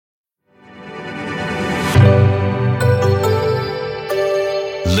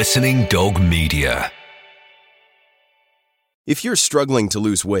Listening Dog Media. If you're struggling to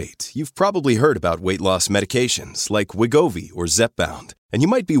lose weight, you've probably heard about weight loss medications like Wegovy or Zepbound, and you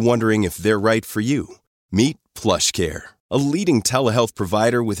might be wondering if they're right for you. Meet PlushCare, a leading telehealth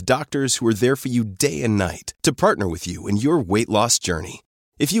provider with doctors who are there for you day and night to partner with you in your weight loss journey.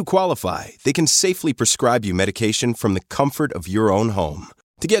 If you qualify, they can safely prescribe you medication from the comfort of your own home.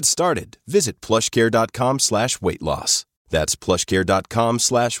 To get started, visit plushcare.com/weight-loss. That's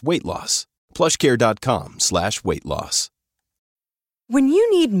plushcare.com/weight-loss. plushcare.com/weight-loss. When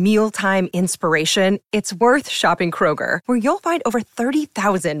you need mealtime inspiration, it's worth shopping Kroger, where you'll find over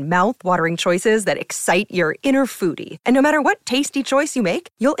 30,000 mouth-watering choices that excite your inner foodie. And no matter what tasty choice you make,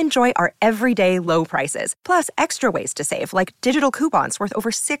 you'll enjoy our everyday low prices, plus extra ways to save, like digital coupons worth over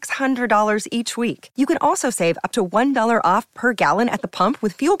 $600 each week. You can also save up to $1 off per gallon at the pump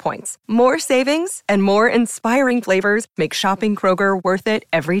with fuel points. More savings and more inspiring flavors make shopping Kroger worth it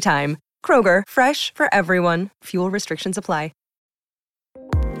every time. Kroger, fresh for everyone. Fuel restrictions apply.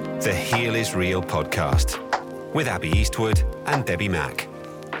 The Heal is Real podcast with Abby Eastwood and Debbie Mack.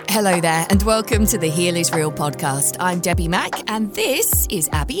 Hello there and welcome to the Heal is Real podcast. I'm Debbie Mack and this is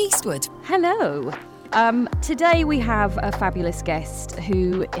Abby Eastwood. Hello. Today we have a fabulous guest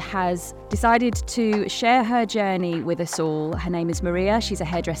who has decided to share her journey with us all. Her name is Maria. She's a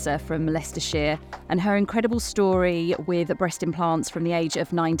hairdresser from Leicestershire, and her incredible story with breast implants from the age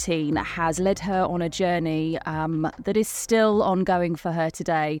of 19 has led her on a journey that is still ongoing for her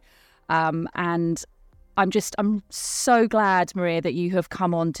today. And I'm so glad, Maria, that you have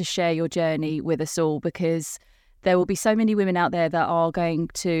come on to share your journey with us all, because there will be so many women out there that are going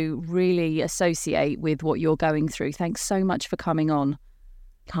to really associate with what you're going through. Thanks so much for coming on.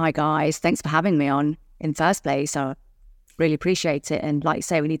 Hi, guys. Thanks for having me on in the first place. I really appreciate it. And like you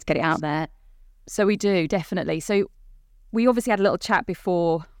say, we need to get it out there. So we do, definitely. So we obviously had a little chat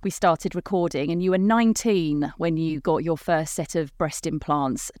before we started recording, and you were 19 when you got your first set of breast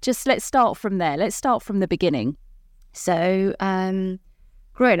implants. Just let's start from there. Let's start from the beginning. So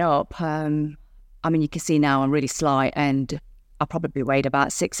growing up, I mean, you can see now I'm really slight, and I probably weighed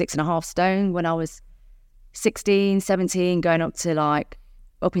about 6.5 stone when I was 16, 17, going up into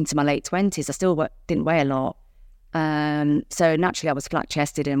my late 20s. I still didn't weigh a lot. So naturally I was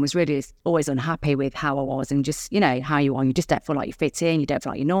flat-chested and was really always unhappy with how I was, and just, you know, how you are. You just don't feel like you fit in. You don't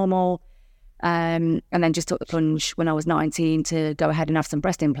feel like you're normal. And then just took the plunge when I was 19 to go ahead and have some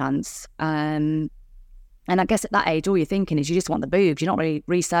breast implants. And I guess at that age, all you're thinking is you just want the boobs. You're not really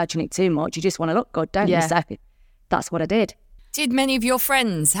researching it too much. You just want to look good, don't you? So that's what I did. Did many of your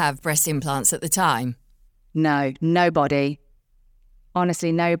friends have breast implants at the time? No, nobody.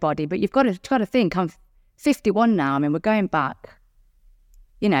 Honestly, nobody. But you've got to think, I'm 51 now. I mean, we're going back,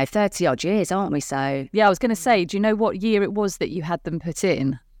 30 odd years, aren't we? So yeah, I was going to say, do you know what year it was that you had them put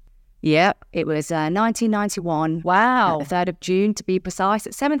in? Yeah, it was 1991. Wow. The 3rd of June, to be precise,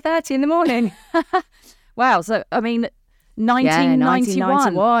 at 7:30 in the morning. Wow. So, I mean, 1991. Yeah,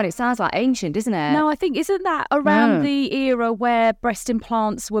 1991. It sounds like ancient, doesn't it? No, I think, isn't that around the era where breast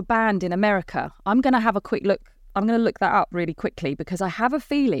implants were banned in America? I'm going to have a quick look. I'm going to look that up really quickly, because I have a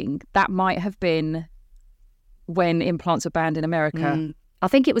feeling that might have been when implants were banned in America. I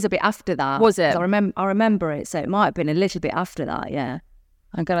think it was a bit after that. Was it? I remember it, so it might have been a little bit after that, yeah.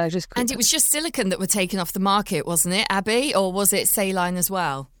 I'm going to just... And it was just silicone that were taken off the market, wasn't it, Abby? Or was it saline as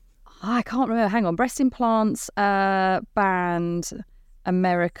well? I can't remember. Hang on. Breast implants banned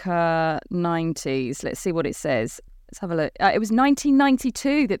America 90s. Let's see what it says. Let's have a look. It was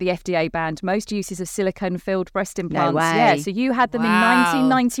 1992 that the FDA banned most uses of silicone-filled breast implants. No way. Yeah, so you had them in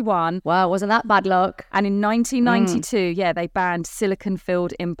 1991. Wow, wasn't that bad luck? And in 1992, they banned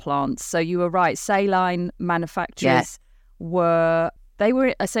silicone-filled implants. So you were right. Saline manufacturers were... So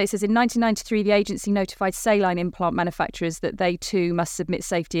it says in 1993, the agency notified saline implant manufacturers that they too must submit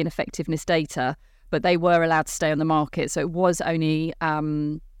safety and effectiveness data, but they were allowed to stay on the market. So it was only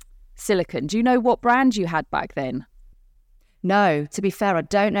silicone. Do you know what brand you had back then? No, to be fair, I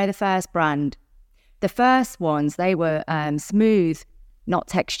don't know the first brand. The first ones, they were smooth, not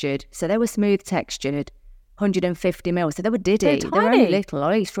textured. So they were smooth textured, 150 mil. So they were Diddy. They're They were only little.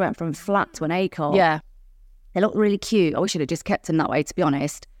 I used to went from flat to an A-cup. Yeah. They look really cute. I wish I'd have just kept them that way, to be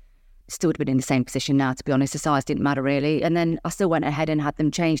honest. Still would have been in the same position now, to be honest. The size didn't matter, really. And then I still went ahead and had them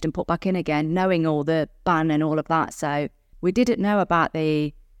changed and put back in again, knowing all the ban and all of that. So we didn't know about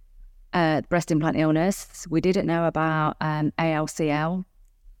the breast implant illness. We didn't know about ALCL.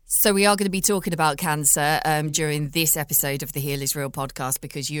 So we are going to be talking about cancer during this episode of the Heal is Real podcast,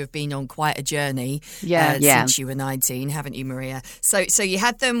 because you have been on quite a journey since you were 19, haven't you, Maria? So you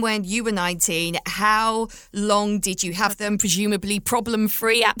had them when you were 19. How long did you have them? Presumably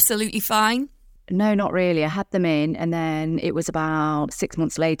problem-free, absolutely fine? No, not really. I had them in, and then it was about 6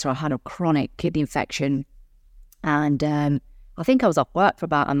 months later I had a chronic kidney infection, and I think I was off work for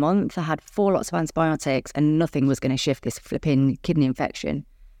about a month. I had 4 lots of antibiotics and nothing was going to shift this flipping kidney infection.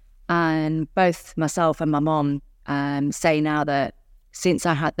 And both myself and my mum say now that since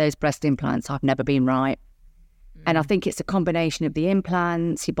I had those breast implants, I've never been right. And I think it's a combination of the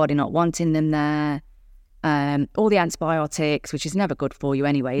implants, your body not wanting them there, all the antibiotics, which is never good for you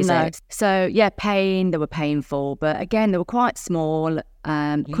anyway, is it? So, pain, they were painful. But again, they were quite small.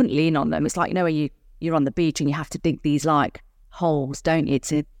 Couldn't lean on them. It's like, where you're on the beach and you have to dig these like holes, don't you,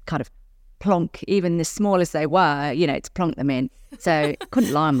 to kind of plonk, even as small as they were, to plonk them in. So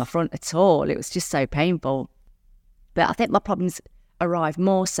couldn't lie on my front at all. It was just so painful. But I think my problems arrived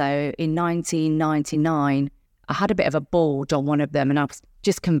more so in 1999. I had a bit of a bulge on one of them and I was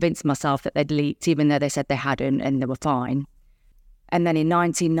just convinced myself that they'd leaked, even though they said they hadn't and they were fine. And then in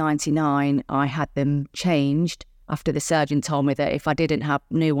 1999, I had them changed after the surgeon told me that if I didn't have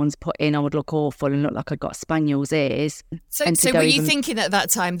new ones put in, I would look awful and look like I'd got spaniel's ears. So were you thinking at that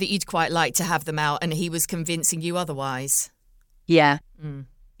time that you'd quite like to have them out and he was convincing you otherwise? Yeah.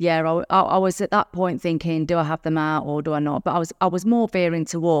 Yeah, I was at that point thinking, do I have them out or do I not? But I was more veering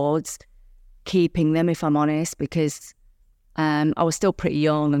towards keeping them, if I'm honest, because I was still pretty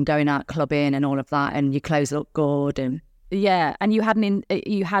young and going out clubbing and all of that, and your clothes look good. And you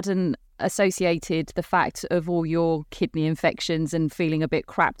hadn't associated the fact of all your kidney infections and feeling a bit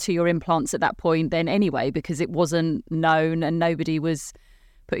crap to your implants at that point then anyway, because it wasn't known and nobody was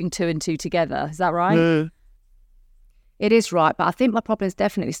putting 2 and 2 together. Is that right? It is right, but I think my problems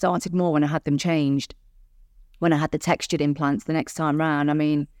definitely started more when I had them changed, when I had the textured implants the next time round. I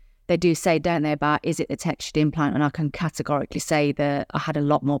mean, they do say, don't they, about is it the textured implant? And I can categorically say that I had a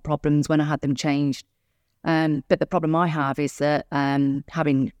lot more problems when I had them changed. But the problem I have is that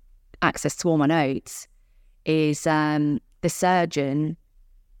having access to all my notes is the surgeon,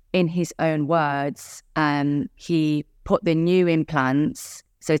 in his own words, he put the new implants,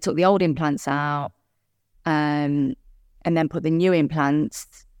 so he took the old implants out and then put the new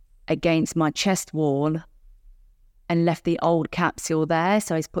implants against my chest wall and left the old capsule there.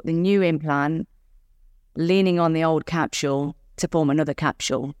 So he's put the new implant leaning on the old capsule to form another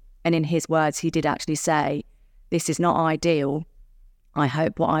capsule. And in his words, he did actually say, this is not ideal. I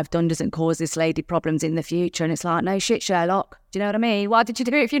hope what I've done doesn't cause this lady problems in the future. And it's like, no shit, Sherlock. Do you know what I mean? Why did you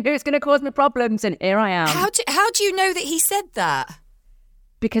do it if you knew it's going to cause me problems? And here I am. How do you know that he said that?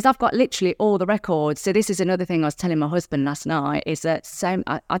 Because I've got literally all the records. So this is another thing I was telling my husband last night, is that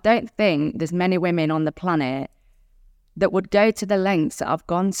I don't think there's many women on the planet that would go to the lengths that I've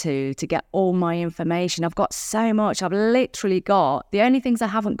gone to get all my information. I've got so much. I've literally got, the only things I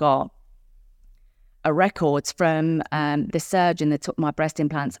haven't got are records from the surgeon that took my breast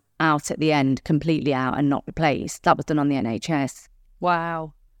implants out at the end, completely out and not replaced. That was done on the NHS.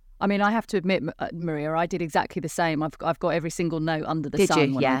 Wow. I mean, I have to admit, Maria, I did exactly the same. I've got every single note under the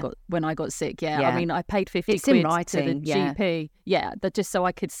sun when I got sick. Yeah. I mean, I paid 50 quid to the GP. Yeah, just so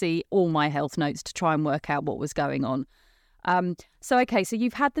I could see all my health notes to try and work out what was going on. So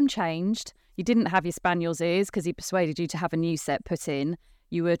you've had them changed. You didn't have your spaniel's ears because he persuaded you to have a new set put in.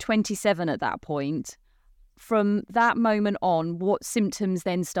 You were 27 at that point. From that moment on, what symptoms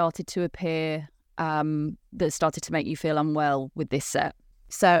then started to appear that started to make you feel unwell with this set?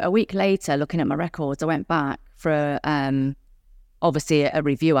 So a week later, looking at my records, I went back for obviously a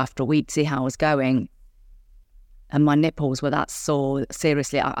review after a week to see how I was going. And my nipples were that sore,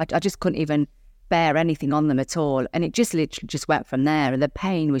 seriously. I just couldn't even bear anything on them at all. And it just literally just went from there. And the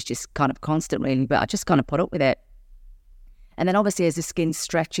pain was just kind of constant, really. But I just kind of put up with it. And then obviously as the skin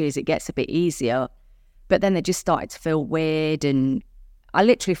stretches, it gets a bit easier. But then they just started to feel weird. And I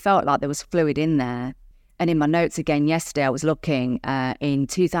literally felt like there was fluid in there. And in my notes again yesterday, I was looking in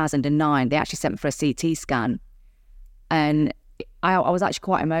 2009, they actually sent me for a CT scan. And I was actually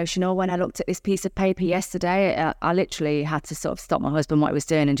quite emotional when I looked at this piece of paper yesterday. I literally had to sort of stop my husband what he was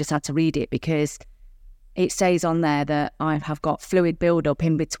doing and just had to read it, because it says on there that I have got fluid buildup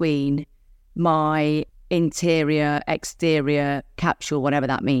in between my interior, exterior capsule, whatever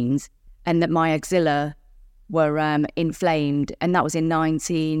that means, and that my axilla were inflamed. And that was in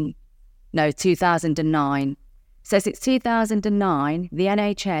 2009. So since 2009, the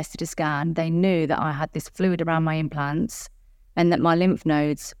NHS did a scan. They knew that I had this fluid around my implants and that my lymph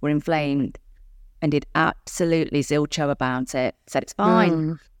nodes were inflamed, and did absolutely zilcho about it. Said it's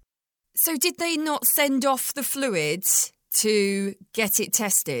fine. So did they not send off the fluids to get it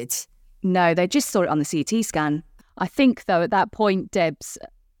tested? No, they just saw it on the CT scan. I think, though, at that point, Debs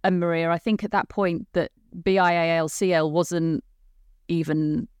and Maria, I think at that point that BIALCL wasn't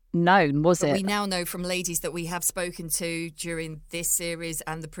even known, was it? We now know from ladies that we have spoken to during this series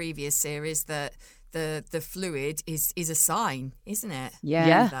and the previous series that the fluid is a sign, isn't it?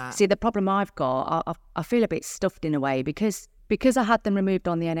 Yeah. See, the problem I've got, I feel a bit stuffed in a way because I had them removed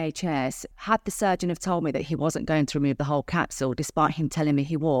on the NHS. Had the surgeon have told me that he wasn't going to remove the whole capsule, despite him telling me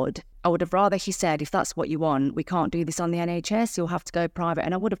he would, I would have rather he said, if that's what you want, we can't do this on the NHS, you'll have to go private.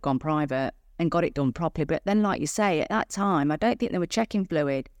 And I would have gone private and got it done properly. But then, like you say, at that time, I don't think they were checking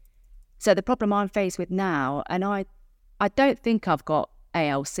fluid. So the problem I'm faced with now, and I don't think I've got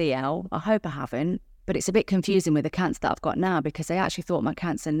ALCL, I hope I haven't, but it's a bit confusing with the cancer that I've got now because they actually thought my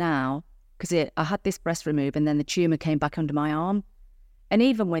cancer now, because I had this breast removed and then the tumour came back under my arm. And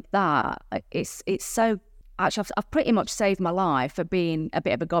even with that, it's so... Actually, I've pretty much saved my life for being a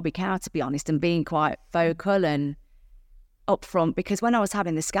bit of a gobby cow, to be honest, and being quite vocal and upfront, because when I was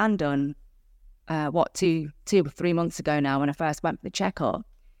having the scan done, 2 or 3 months ago now, when I first went for the checkup,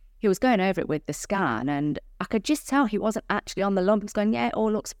 he was going over it with the scan and I could just tell he wasn't actually on the lump. He was going, yeah, it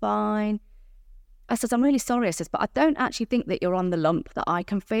all looks fine. I said, I'm really sorry. I said, but I don't actually think that you're on the lump that I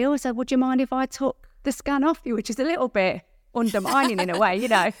can feel. I said, would you mind if I took the scan off you? Which is a little bit undermining in a way, you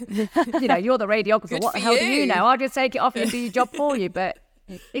know. You're the radiographer. Good what the hell do you know? I'll just take it off you and do your job for you. But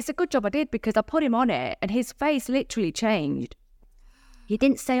it's a good job I did because I put him on it and his face literally changed. He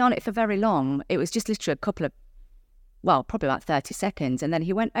didn't stay on it for very long. It was just literally probably about 30 seconds. And then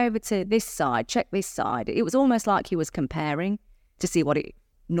he went over to this side, checked this side. It was almost like he was comparing to see what it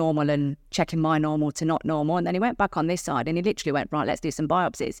normal and checking my normal to not normal. And then he went back on this side and he literally went, right, let's do some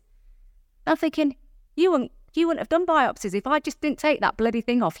biopsies. I'm thinking, you wouldn't have done biopsies if I just didn't take that bloody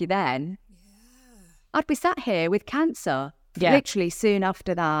thing off you then. Yeah. I'd be sat here with cancer. Yeah. Literally soon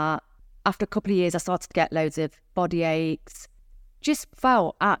after that, after a couple of years, I started to get loads of body aches. Just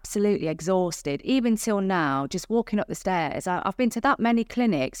felt absolutely exhausted. Even till now, just walking up the stairs. I've been to that many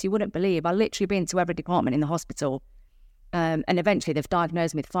clinics, you wouldn't believe. I've literally been to every department in the hospital. And eventually they've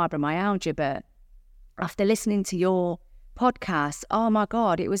diagnosed me with fibromyalgia. But after listening to your podcast, oh my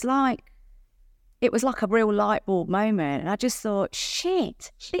God, it was like a real light bulb moment. And I just thought,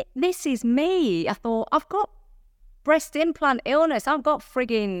 shit, this is me. I thought, I've got breast implant illness. I've got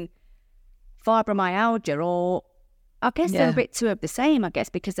frigging fibromyalgia, or I guess they're a bit two of the same, I guess,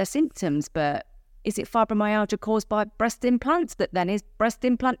 because they're symptoms. But is it fibromyalgia caused by breast implants that then is breast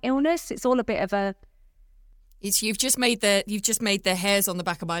implant illness? It's all a bit of a... You've just made the hairs on the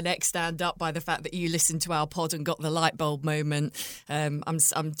back of my neck stand up by the fact that you listened to our pod and got the light bulb moment. I'm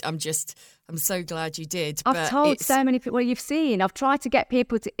so glad you did. I've told so many people. Well, you've seen. I've tried to get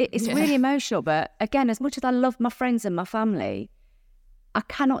people to. It's really emotional. But again, as much as I love my friends and my family, I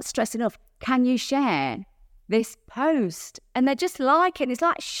cannot stress enough. Can you share this post? And they're just like it. It's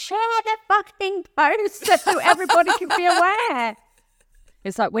like, share the fucking post so everybody can be aware.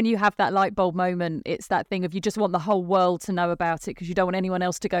 It's like when you have that light bulb moment, it's that thing of you just want the whole world to know about it because you don't want anyone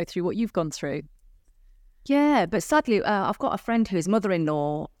else to go through what you've gone through. Yeah, but sadly, I've got a friend whose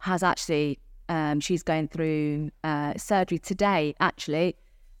mother-in-law has actually, she's going through surgery today, actually.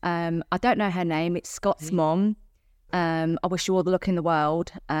 I don't know her name. It's Scott's mum. I wish you all the luck in the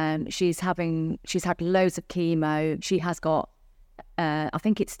world. She's had loads of chemo. She has got, I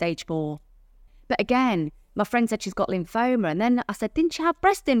think it's stage 4. But again, my friend said she's got lymphoma. And then I said, didn't she have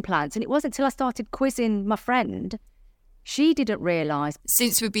breast implants? And it wasn't until I started quizzing my friend, she didn't realise.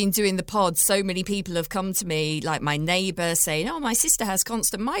 Since we've been doing the pod, so many people have come to me, like my neighbour, saying, oh, my sister has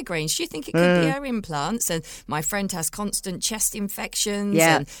constant migraines. Do you think it could be her implants? And my friend has constant chest infections.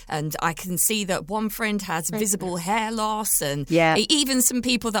 Yeah. And I can see that one friend has visible hair loss. And even some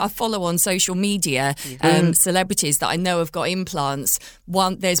people that I follow on social media, celebrities that I know have got implants.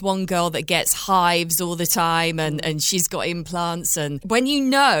 There's one girl that gets hives all the time and she's got implants. And when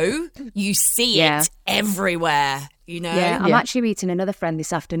you see it everywhere. I'm actually meeting another friend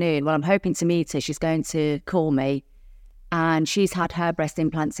this afternoon. Well, I'm hoping to meet her. She's going to call me. And she's had her breast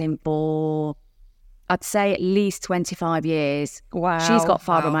implants in for, I'd say, at least 25 years. Wow. She's got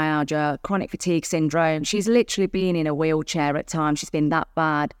fibromyalgia, chronic fatigue syndrome. She's literally been in a wheelchair at times. She's been that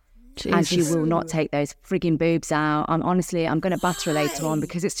bad. Jesus. And she will not take those frigging boobs out. I'm going to batter her later on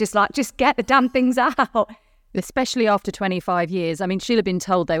because it's just like, just get the damn things out. Especially after 25 years. I mean, she'll have been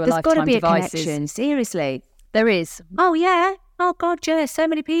told they were lifetime devices. There's got to be a connection, seriously. There is. Oh, yeah. Oh, God, yeah. So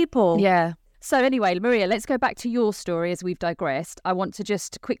many people. Yeah. So anyway, Maria, let's go back to your story as we've digressed. I want to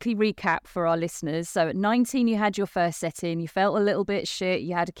just quickly recap for our listeners. So at 19, you had your first set-in. You felt a little bit shit.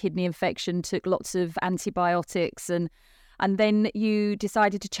 You had a kidney infection, took lots of antibiotics, and then you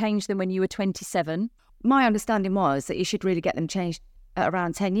decided to change them when you were 27. My understanding was that you should really get them changed at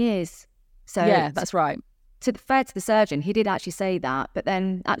around 10 years. So yeah, that's right. To be fair to the surgeon, he did actually say that, but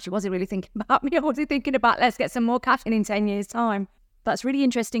then actually was he really thinking about me, or was he thinking about let's get some more cash in 10 years' time? That's really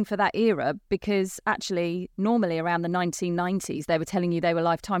interesting for that era, because actually normally around the 1990s they were telling you they were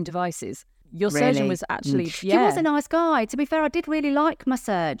lifetime devices. Your surgeon was actually He was a nice guy. To be fair, I did really like my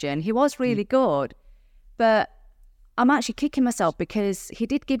surgeon. He was really good. But I'm actually kicking myself because he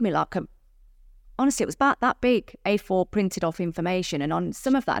did give me honestly, it was about that big A4 printed off information, and on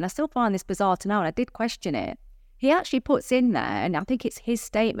some of that, and I still find this bizarre to know, and I did question it, he actually puts in there, and I think it's his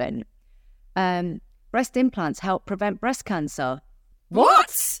statement, breast implants help prevent breast cancer.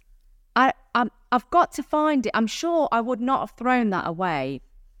 What? I've got to find it. I'm sure I would not have thrown that away.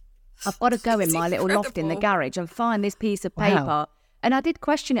 I've got to go in my little loft in the garage and find this piece of paper. Wow. And I did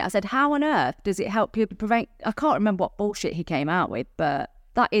question it. I said, how on earth does it help you prevent... I can't remember what bullshit he came out with, but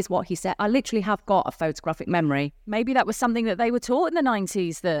that is what he said. I literally have got a photographic memory. Maybe that was something that they were taught in the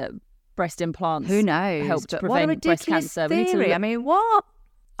 90s, that breast implants... Who knows? ...helped prevent breast cancer. Theory. I mean, what?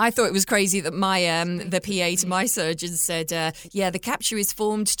 I thought it was crazy that my the PA to my surgeon said, the capture is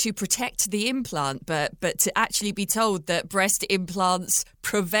formed to protect the implant, but to actually be told that breast implants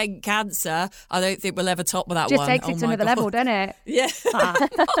prevent cancer, I don't think we'll ever top that just one. Just takes it to another level, doesn't it? Yeah.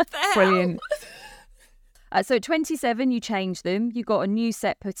 What the hell? Brilliant. So at 27, you changed them. You got a new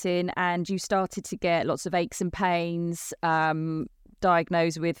set put in, and you started to get lots of aches and pains,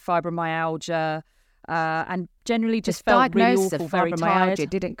 diagnosed with fibromyalgia, and generally just felt really awful, very tired. It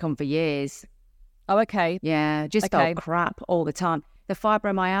didn't come for years. Oh, okay. Yeah, just felt crap all the time. The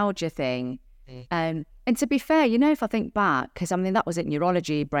fibromyalgia thing. And to be fair, if I think back, because I mean, that was at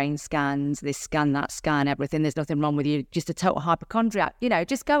neurology, brain scans, this scan, that scan, everything. There's nothing wrong with you. Just a total hypochondriac.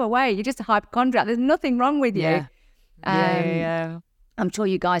 Just go away. You're just a hypochondriac. There's nothing wrong with you. Yeah. I'm sure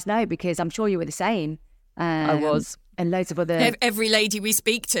you guys know, because I'm sure you were the same. I was. And loads of other... Every lady we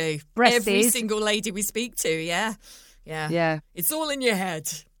speak to. Every single lady we speak to, yeah. It's all in your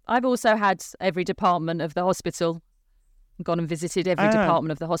head. I've also had every department of the hospital. Gone and visited every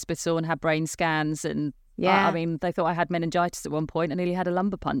department of the hospital and had brain scans, and I mean, they thought I had meningitis at one point. I nearly had a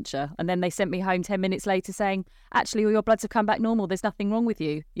lumbar puncture, and then they sent me home 10 minutes later saying, actually, all your bloods have come back normal, there's nothing wrong with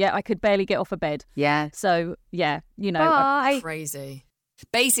you. I could barely get off of bed. So crazy.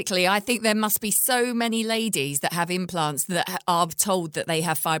 Basically, I think there must be so many ladies that have implants that are told that they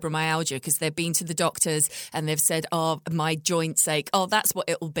have fibromyalgia because they've been to the doctors and they've said, oh, my joint's ache. Oh, that's what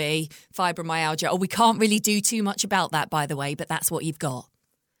it'll be, fibromyalgia. Oh, we can't really do too much about that, by the way, but that's what you've got.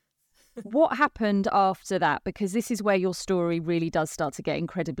 What happened after that? Because this is where your story really does start to get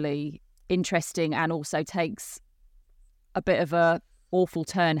incredibly interesting, and also takes a bit of a awful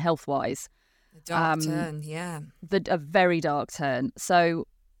turn health-wise. A dark turn, yeah. A very dark turn. So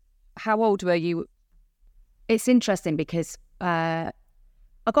how old were you? It's interesting because I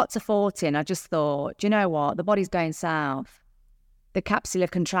got to 40 and I just thought, do you know what? The body's going south. The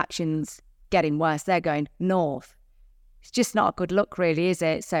capsular contractions getting worse. They're going north. It's just not a good look, really, is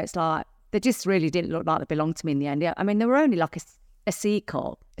it? So it's like, they just really didn't look like they belonged to me in the end. I mean, they were only like a C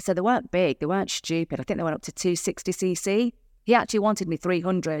cup. So they weren't big. They weren't stupid. I think they went up to 260cc. He actually wanted me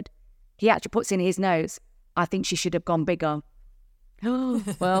 300. He actually puts in his notes, I think she should have gone bigger.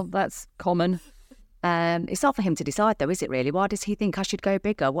 Well, that's common. It's not for him to decide, though, is it really? Why does he think I should go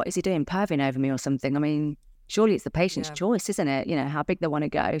bigger? What is he doing, perving over me or something? I mean, surely it's the patient's choice, isn't it? How big they want to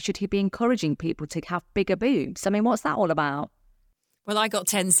go. Should he be encouraging people to have bigger boobs? I mean, what's that all about? Well, I got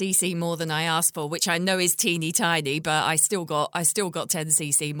 10cc more than I asked for, which I know is teeny tiny, but I still got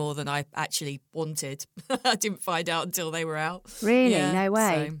 10cc more than I actually wanted. I didn't find out until they were out. Really? No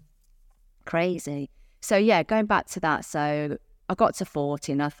way. So. Crazy. So going back to that, so I got to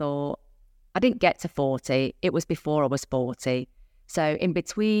 40 and I thought, I didn't get to 40, it was before I was 40. So in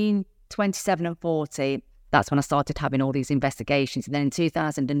between 27 and 40, that's when I started having all these investigations. And then in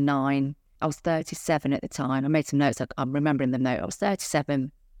 2009, I was 37 at the time. I made some notes, I'm remembering the note. I was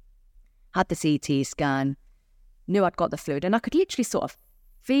 37, had the CT scan, knew I'd got the fluid, and I could literally sort of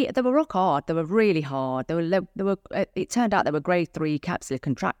they were rock hard. They were really hard. They were. It turned out they were grade 3 capsular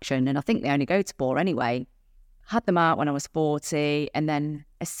contraction, and I think they only go to 4 anyway. Had them out when I was 40, and then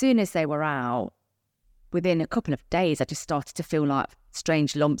as soon as they were out, within a couple of days, I just started to feel like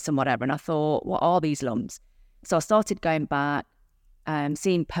strange lumps and whatever. And I thought, what are these lumps? So I started going back,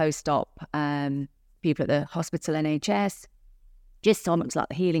 seeing post-op people at the hospital NHS, just almost like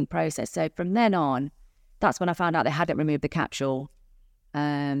the healing process. So from then on, that's when I found out they hadn't removed the capsule.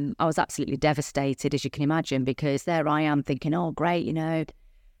 I was absolutely devastated, as you can imagine, because there I am thinking, oh, great, you know,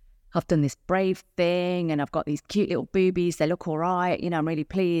 I've done this brave thing and I've got these cute little boobies. They look all right. You know, I'm really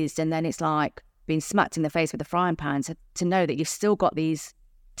pleased. And then it's like being smacked in the face with a frying pan to know that you've still got these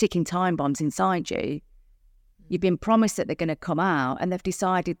ticking time bombs inside you. You've been promised that they're going to come out, and they've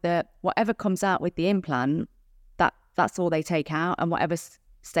decided that whatever comes out with the implant, that's all they take out, and whatever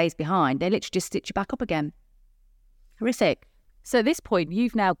stays behind, they literally just stitch you back up again. Horrific. So at this point,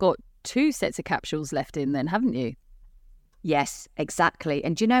 you've now got 2 sets of capsules left in then, haven't you? Yes, exactly.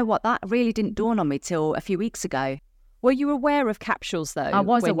 And do you know what? That really didn't dawn on me till a few weeks ago. Were you aware of capsules, though? I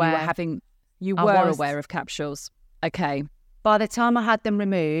was aware. You were aware of capsules. Okay. By the time I had them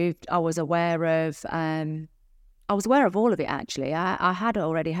removed, I was aware of all of it, actually. I had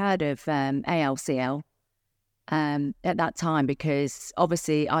already heard of ALCL at that time, because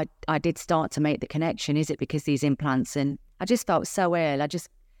obviously I did start to make the connection. Is it because these implants? And I just felt so ill.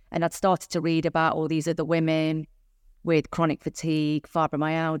 And I'd started to read about all these other women with chronic fatigue,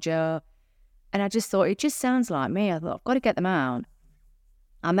 fibromyalgia. And I just thought, it just sounds like me. I thought, I've got to get them out.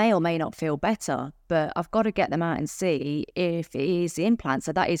 I may or may not feel better, but I've got to get them out and see if it is the implants.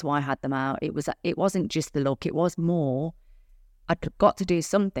 So that is why I had them out. It wasn't just the look, it was more. I'd got to do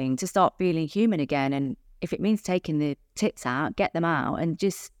something to start feeling human again. And if it means taking the tits out, get them out and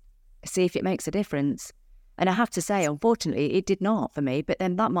just see if it makes a difference. And I have to say, unfortunately, it did not for me. But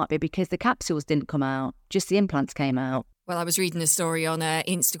then that might be because the capsules didn't come out, just the implants came out. Well, I was reading a story on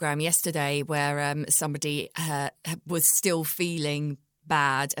Instagram yesterday where somebody was still feeling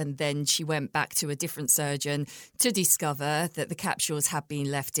bad, and then she went back to a different surgeon to discover that the capsules had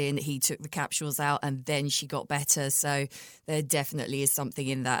been left in. He took the capsules out and then she got better. So there definitely is something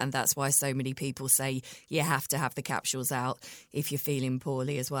in that, and that's why so many people say you have to have the capsules out if you're feeling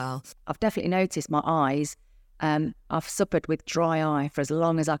poorly as well. I've definitely noticed my eyes. I've suffered with dry eye for as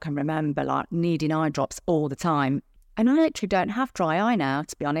long as I can remember, like needing eye drops all the time. And I literally don't have dry eye now,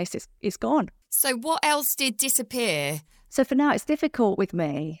 to be honest. It's gone. So what else did disappear? So for now, it's difficult with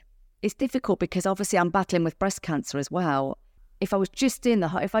me. It's difficult because obviously I'm battling with breast cancer as well. If I just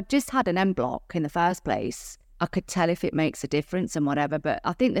had an M block in the first place, I could tell if it makes a difference and whatever. But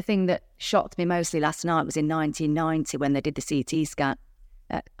I think the thing that shocked me mostly last night was in 1990 when they did the CT scan.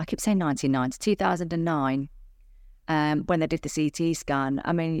 I keep saying 1990, 2009, when they did the CT scan.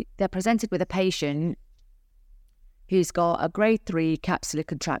 I mean, they're presented with a patient who's got a grade 3 capsular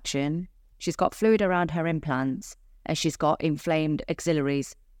contraction. She's got fluid around her implants, and she's got inflamed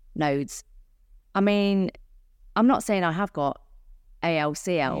axillaries nodes. I mean, I'm not saying I have got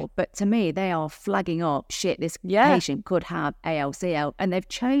ALCL, but to me, they are flagging up, shit, this patient could have ALCL, and they've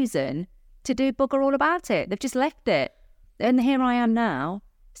chosen to do bugger all about it. They've just left it. And here I am now,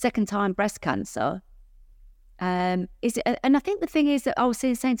 second time breast cancer. And I think the thing is that I was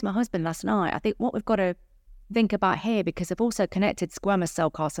saying to my husband last night, I think what we've got to think about here, because they've also connected squamous cell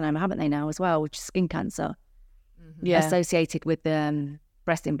carcinoma, haven't they now as well, which is skin cancer. Associated with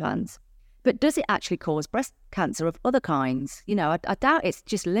breast implants. But does it actually cause breast cancer of other kinds? You know, I doubt it's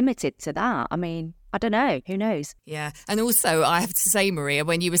just limited to that. I mean, I don't know. Who knows? Yeah. And also, I have to say, Maria,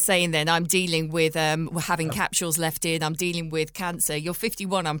 when you were saying then, I'm dealing with having capsules left in, I'm dealing with cancer. You're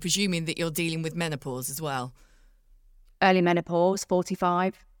 51. I'm presuming that you're dealing with menopause as well. Early menopause,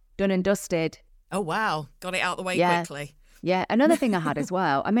 45, done and dusted. Oh, wow. Got it out the way quickly. Yeah, another thing I had as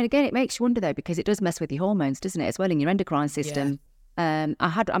well. I mean, again, it makes you wonder though, because it does mess with your hormones, doesn't it, as well, in your endocrine system. Yeah.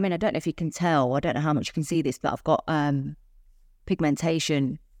 I don't know if you can tell, I don't know how much you can see this, but I've got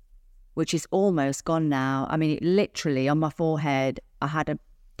pigmentation, which is almost gone now. I mean, literally on my forehead, I had a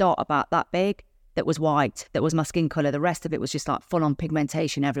dot about that big that was white, that was my skin colour. The rest of it was just like full-on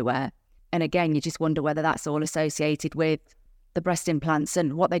pigmentation everywhere. And again, you just wonder whether that's all associated with the breast implants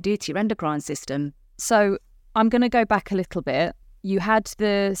and what they do to your endocrine system. So I'm going to go back a little bit. You had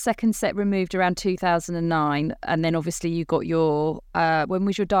the second set removed around 2009, and then obviously you got your, when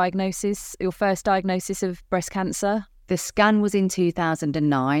was your diagnosis, your first diagnosis of breast cancer? The scan was in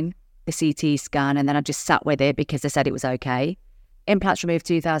 2009, the CT scan, and then I just sat with it because they said it was okay. Implants removed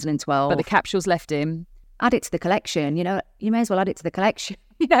 2012. But the capsules left in. Add it to the collection, you know, you may as well add it to the collection.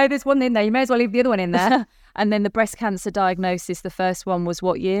 You know, there's one in there, you may as well leave the other one in there. And then the breast cancer diagnosis, the first one was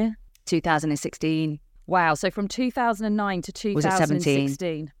what year? 2016. Wow, so from 2009 to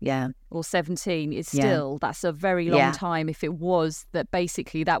 2016, yeah, or 17, is still, that's a very long time if it was that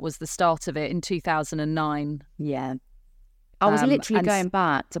basically that was the start of it in 2009. Yeah. I was literally going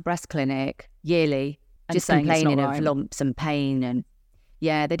back to breast clinic yearly, just complaining of lumps and pain. And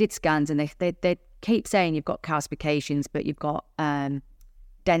yeah, they did scans and they keep saying you've got calcifications, but you've got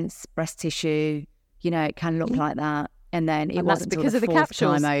dense breast tissue. You know, it can look like that. And then it wasn't because of the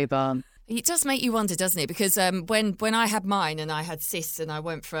capsules. Time over. It does make you wonder, doesn't it? Because when I had mine and I had cysts and I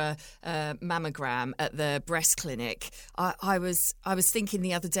went for a mammogram at the breast clinic, I was thinking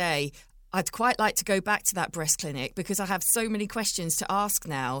the other day, I'd quite like to go back to that breast clinic because I have so many questions to ask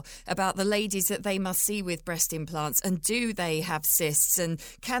now about the ladies that they must see with breast implants, and do they have cysts, and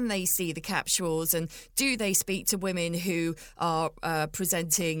can they see the capsules, and do they speak to women who are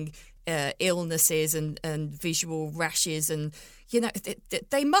presenting illnesses and visual rashes, and you know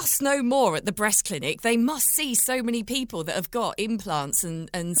they must know more at the breast clinic. They must see so many people that have got implants and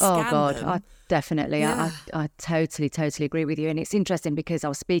scan them. I totally agree with you. And it's interesting because I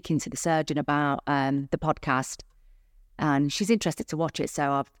was speaking to the surgeon about the podcast, and she's interested to watch it,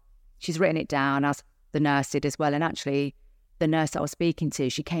 so she's written it down, as the nurse did as well. And actually the nurse I was speaking to,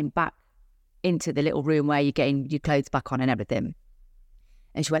 she came back into the little room where you're getting your clothes back on and everything.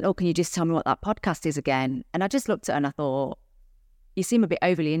 And she went, "Oh, can you just tell me what that podcast is again?" And I just looked at her and I thought, "You seem a bit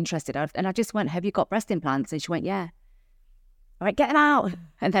overly interested." And I just went, "Have you got breast implants?" And she went, "Yeah." I went, "Get them out."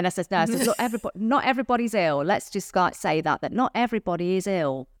 And then I said, "Look, not everybody's ill. Let's just say that not everybody is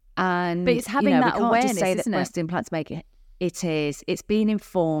ill." And but it's having that awareness, we can't just say that isn't breast implants make it. It is. It's being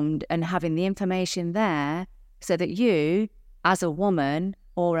informed and having the information there so that you, as a woman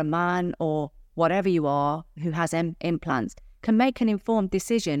or a man or whatever you are who has implants, can make an informed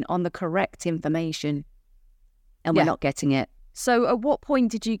decision on the correct information. And we're not getting it. So at what point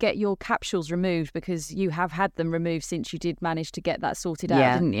did you get your capsules removed? Because you have had them removed since you did manage to get that sorted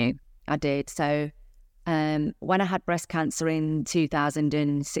out, didn't you? I did. So when I had breast cancer in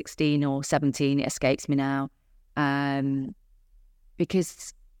 2016 or 17, it escapes me now,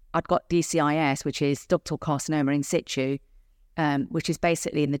 because I'd got DCIS, which is ductal carcinoma in situ, which is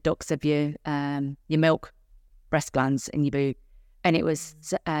basically in the ducts of your milk breast glands in your boob, and it was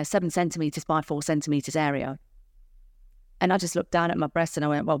 7 centimetres by 4 centimetres area. And I just looked down at my breast and I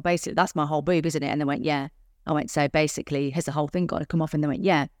went, "Well, basically that's my whole boob, isn't it?" And they went, "Yeah." I went, "So basically has the whole thing got to come off?" And they went,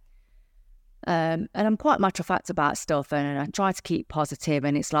 "Yeah." And I'm quite matter of fact about stuff, and I try to keep positive,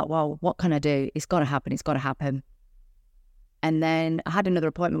 and it's like, well, what can I do? It's got to happen. And then I had another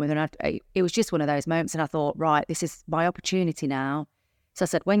appointment with her, and it was just one of those moments, and I thought, right, this is my opportunity now. So I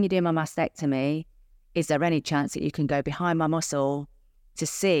said, "When you do my mastectomy, is there any chance that you can go behind my muscle to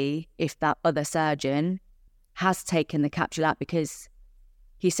see if that other surgeon has taken the capsule out?" Because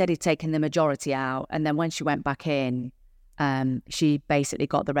he said he'd taken the majority out, and then when she went back in, she basically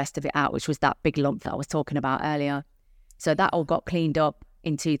got the rest of it out, which was that big lump that I was talking about earlier. So that all got cleaned up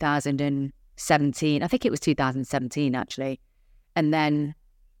in 2017. I think it was 2017, actually. And then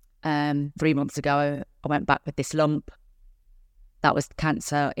 3 months ago, I went back with this lump. That was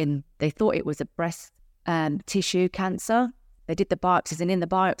cancer they thought it was a breast tissue cancer. They did the biopsies, and in the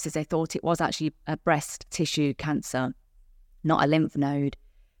biopsies, they thought it was actually a breast tissue cancer, not a lymph node.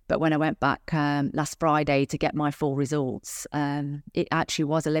 But when I went back last Friday to get my full results, it actually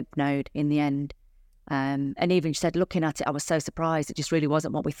was a lymph node in the end. And even she said, looking at it, I was so surprised. It just really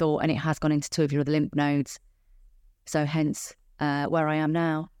wasn't what we thought, and it has gone into 2 of your other lymph nodes. So hence where I am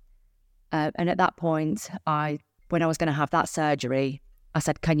now. And at that point, when I was going to have that surgery, I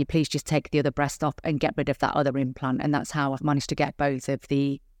said, "Can you please just take the other breast off and get rid of that other implant?" And that's how I've managed to get both of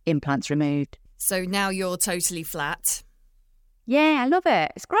the implants removed. So now you're totally flat. Yeah, I love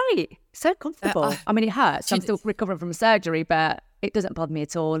it. It's great. So comfortable. I mean, it hurts. I'm still recovering from surgery, but it doesn't bother me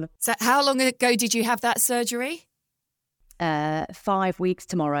at all. So how long ago did you have that surgery? 5 weeks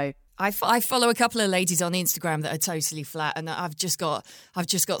tomorrow. I follow a couple of ladies on Instagram that are totally flat, and I've just got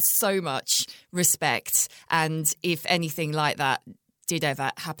so much respect. And if anything like that did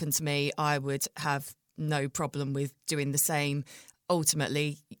ever happen to me, I would have no problem with doing the same.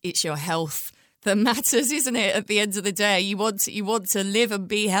 Ultimately, it's your health that matters, isn't it? At the end of the day, you want to live and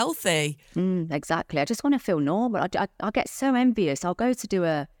be healthy. Exactly. I just want to feel normal. I get so envious. I'll go to do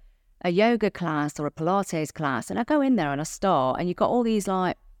a yoga class or a Pilates class, and I go in there and I start, and you've got all these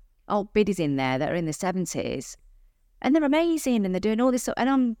like old biddies in there that are in their 70s, and they're amazing, and they're doing all this stuff,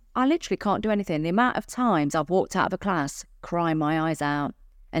 and I literally can't do anything. The amount of times I've walked out of a class crying my eyes out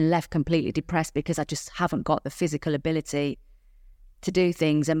and left completely depressed because I just haven't got the physical ability to do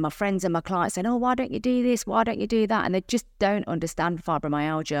things. And my friends and my clients saying, "Oh, why don't you do this? Why don't you do that?" And they just don't understand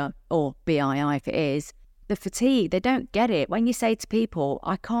fibromyalgia, or BII if it is. The fatigue, they don't get it. When you say to people,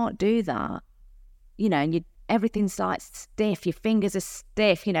 "I can't do that," and everything's like stiff, your fingers are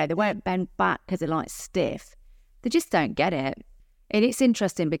stiff, they won't bend back because they're like stiff. They just don't get it. And it's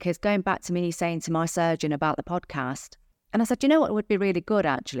interesting because going back to me saying to my surgeon about the podcast, and I said, "You know what would be really good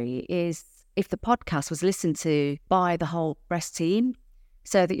actually is if the podcast was listened to by the whole breast team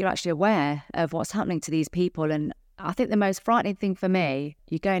so that you're actually aware of what's happening to these people. And I think the most frightening thing for me,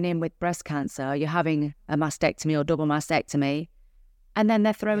 you're going in with breast cancer, you're having a mastectomy or double mastectomy, and then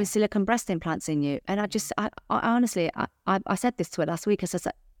they're throwing silicone breast implants in you. And I honestly, I said this to her last week. I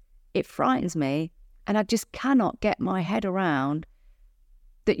said, it frightens me. And I just cannot get my head around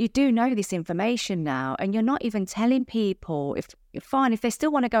that you do know this information now and you're not even telling people. If they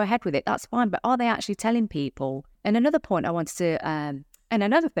still want to go ahead with it, that's fine. But are they actually telling people? And another point I wanted to, and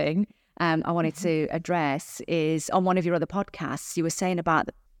another thing I wanted to address is on one of your other podcasts, you were saying about,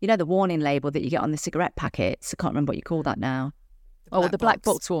 the warning label that you get on the cigarette packets. I can't remember what you call that now. The black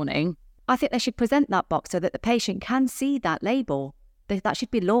box warning. I think they should present that box so that the patient can see that label. That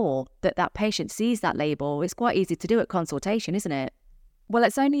should be law, that patient sees that label. It's quite easy to do at consultation, isn't it? Well,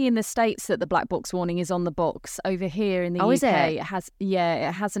 it's only in the States that the black box warning is on the box. Over here in the UK, is it?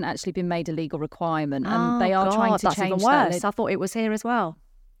 It hasn't actually been made a legal requirement, and they are trying to change even worse. I thought it was here as well.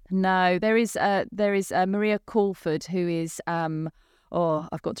 No, there is Maria Crawford, who is I've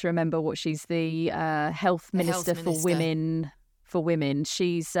got to remember what she's the health minister for women.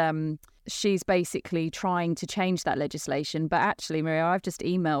 She's basically trying to change that legislation. But actually, Maria, I've just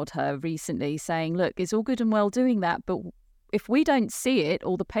emailed her recently saying, look, it's all good and well doing that, but if we don't see it,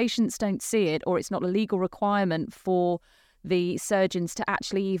 or the patients don't see it, or it's not a legal requirement for the surgeons to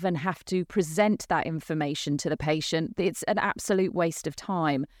actually even have to present that information to the patient, it's an absolute waste of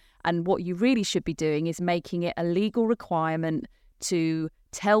time. And what you really should be doing is making it a legal requirement to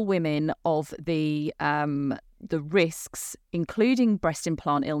tell women of the risks, including breast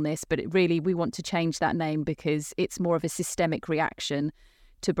implant illness, but we want to change that name because it's more of a systemic reaction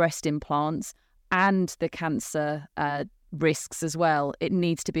to breast implants and the cancer risks as well. It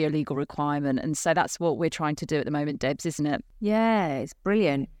needs to be a legal requirement. And so that's what we're trying to do at the moment, Debs, isn't it? Yeah, it's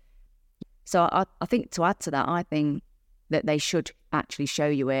brilliant. So I think to add to that, I think that they should actually show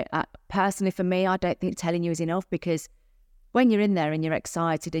you it. Personally, for me, I don't think telling you is enough, because when you're in there and you're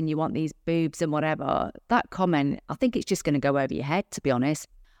excited and you want these boobs and whatever, that comment, I think it's just going to go over your head, to be honest.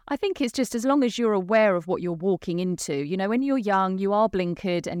 I think it's just as long as you're aware of what you're walking into. When you're young, you are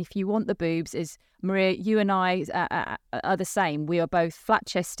blinkered. And if you want the boobs, as Maria, you and I are the same. We are both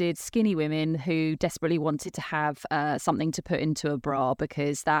flat-chested, skinny women who desperately wanted to have something to put into a bra,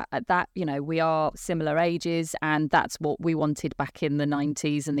 because that we are similar ages, and that's what we wanted back in the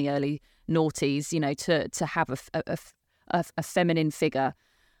 90s and the early noughties, to have a feminine figure.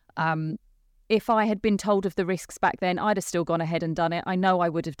 If I had been told of the risks back then, I'd have still gone ahead and done it. I know I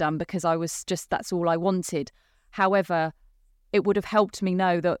would have done, because that's all I wanted. However, it would have helped me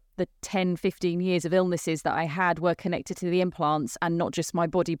know that the 10, 15 years of illnesses that I had were connected to the implants and not just my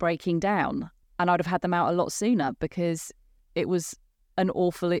body breaking down. And I'd have had them out a lot sooner, because it was an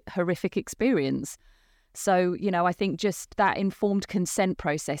awful, horrific experience. So, I think just that informed consent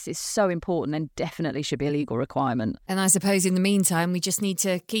process is so important and definitely should be a legal requirement. And I suppose in the meantime, we just need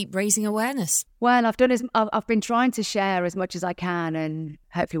to keep raising awareness. Well, I've been trying to share as much as I can, and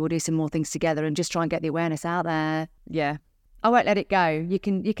hopefully we'll do some more things together and just try and get the awareness out there. Yeah. I won't let it go. You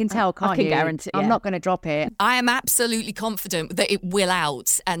can tell, can't you? I can guarantee. I'm not going to drop it. I am absolutely confident that it will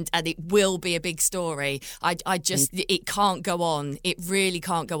out and it will be a big story. It can't go on. It really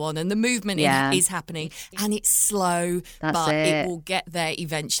can't go on. And the movement is happening, and it's slow, but it will get there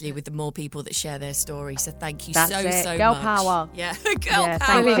eventually with the more people that share their story. So thank you so much. Girl power. Yeah, girl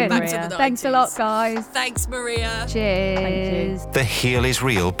power. Back to the 90s. Thanks a lot, guys. Thanks, Maria. Cheers. Thank you. The Heal is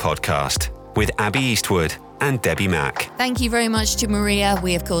Real podcast with Abby Eastwood and Debbie Mack. Thank you very much to Maria.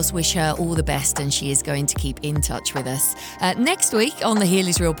 We, of course, wish her all the best, and she is going to keep in touch with us. Next week on the Heal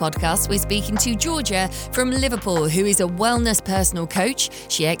is Real podcast, we're speaking to Georgia from Liverpool, who is a wellness personal coach.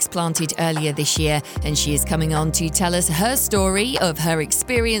 She explanted earlier this year, and she is coming on to tell us her story of her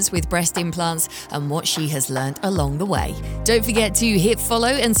experience with breast implants and what she has learnt along the way. Don't forget to hit follow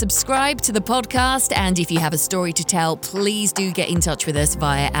and subscribe to the podcast. And if you have a story to tell, please do get in touch with us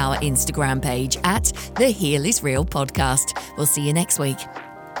via our Instagram page at the Heal is Real podcast. We'll see you next week.